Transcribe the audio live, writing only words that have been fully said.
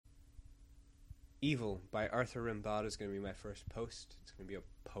Evil by Arthur Rimbaud is going to be my first post. It's going to be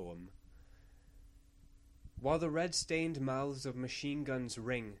a poem. While the red-stained mouths of machine guns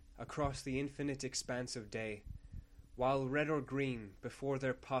ring across the infinite expanse of day, while red or green before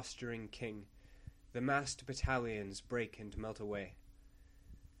their posturing king, the massed battalions break and melt away,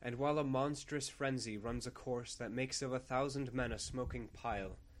 and while a monstrous frenzy runs a course that makes of 1,000 men a smoking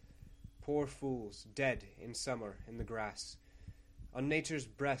pile, poor fools dead in summer in the grass, on nature's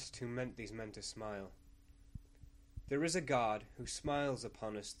breast who meant these men to smile. There is a God who smiles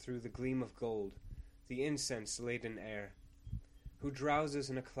upon us through the gleam of gold, the incense-laden air, who drowses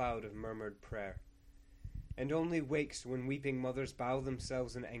in a cloud of murmured prayer, and only wakes when weeping mothers bow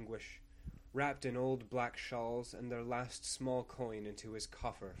themselves in anguish, wrapped in old black shawls, and their last small coin into his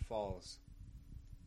coffer falls.